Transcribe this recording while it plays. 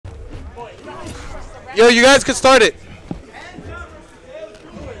Yo, you guys can start it.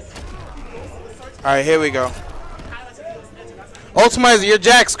 All right, here we go. Ultimizer, you're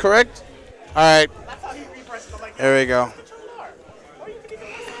Jax, correct? All right. There we go.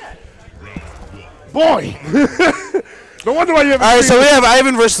 Boy! No wonder why you haven't. All right, so we have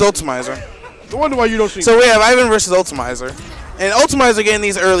Ivan versus Ultimizer. No wonder why you don't see. So we have Ivan versus Ultimizer. And Ultimizer getting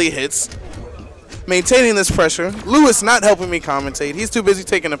these early hits. Maintaining this pressure. Lewis not helping me commentate. He's too busy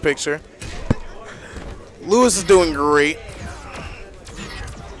taking a picture. Lewis is doing great.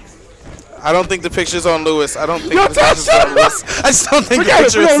 I don't think the picture's on Lewis. I don't think the picture's on Lewis. I just don't think the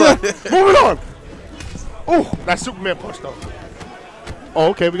picture is on. Moving on. Oh, that Superman punch though. Oh,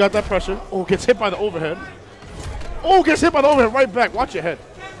 okay, we got that pressure. Oh, gets hit by the overhead. Oh, gets hit by the overhead right back. Watch your head.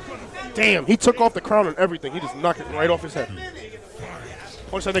 Damn, he took off the crown and everything. He just knocked it right off his head.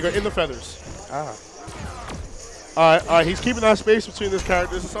 Punch that nigga in the feathers. Ah. All right, he's keeping that space between this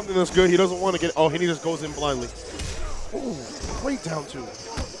character. This is something that's good. He doesn't want to get. Oh, he just goes in blindly. Ooh, right down to.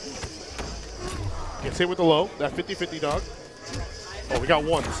 Gets hit with the low. That 50-50 dog. Oh, we got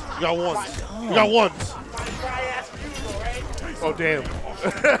ones. We got ones. We got ones. Oh, damn.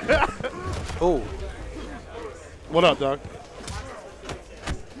 Oh. What up, dog?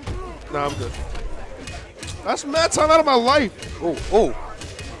 Nah, I'm good. That's mad time out of my life. Oh, oh.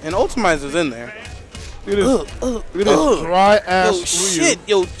 And Ultimizer's in there. Look at this dry ass. Yo, shit.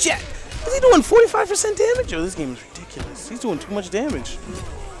 Yo, Jack. Is he doing 45% damage? Yo, this game is ridiculous. He's doing too much damage.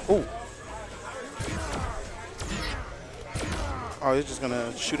 Oh. Oh, he's just going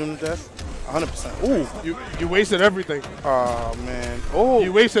to shoot him to death? 100%. Ooh. You wasted everything. Oh, man. Oh.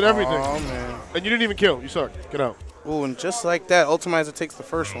 You wasted everything. Oh, man. And you didn't even kill. You suck. Get out. Oh, and just like that, Ultimizer takes the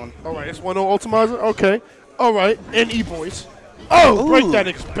first one. All right, it's 1-0 Ultimizer. Okay. All right. NE boys. Oh, break that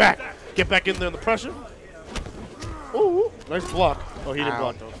nigga's back. Get back in there in the pressure. Ooh, nice block. Oh, he didn't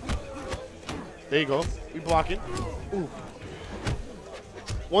block, though. There you go. We blocking. Ooh.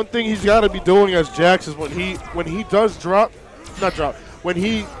 One thing he's got to be doing as Jax is when he does when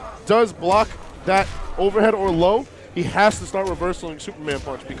he does block that overhead or low, he has to start reversing Superman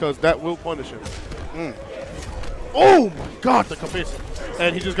punch because that will punish him. Oh, my God, the cabeza.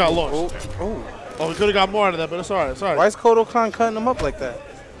 And he just got lost. Oh, he could have got more out of that, but it's all right. It's all right. Why is Kodo Khan cutting him up like that?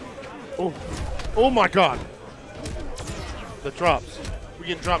 Oh, my God. The drops. We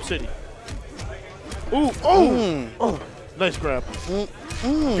getting drop city. Ooh, oh, nice grab.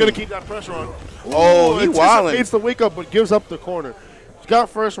 Gonna keep that pressure on. Ooh, oh, he wildin'. Anticipates the wake up, but gives up the corner. He's got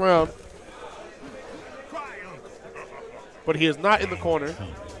first round, but he is not in the corner.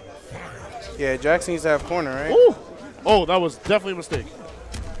 Yeah, Jackson needs to have corner, right? Ooh. Oh, that was definitely a mistake.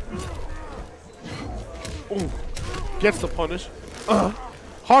 Ooh, gets the punish.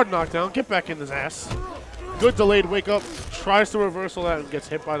 Hard knockdown. Get back in his ass. Good delayed wake up. Tries to reversal that and gets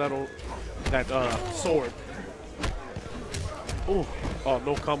hit by that sword. Ooh. Oh,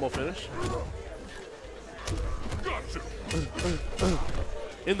 no combo finish.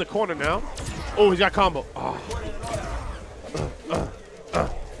 In the corner now. Oh, he's got combo. Oh,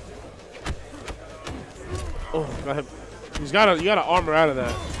 got him. You gotta armor out of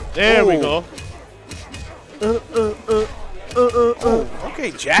that. There we go.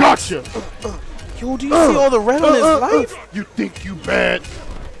 Okay, Jack. Gotcha. Yo, do you see all the red on his life? You think you bad?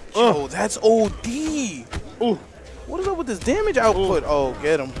 Yo, that's OD. Ooh. What is up with this damage output? Oh,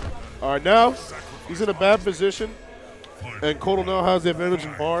 get him. All right, now he's in a bad position, and Kodo now has the advantage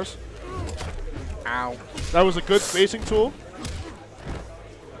in bars. Ow. That was a good spacing tool,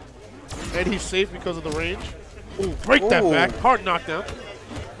 and he's safe because of the range. Ooh, break that back. Hard knockdown.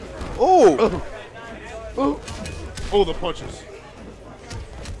 Oh. Oh, the punches.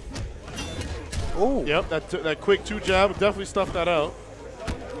 Oh. Yep, that quick two jab definitely stuffed that out.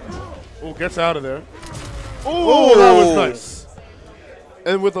 Oh, gets out of there. Oh, that was nice.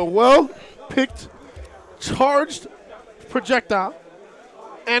 And with a well-picked, charged projectile,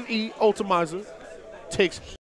 NE Ultimizer takes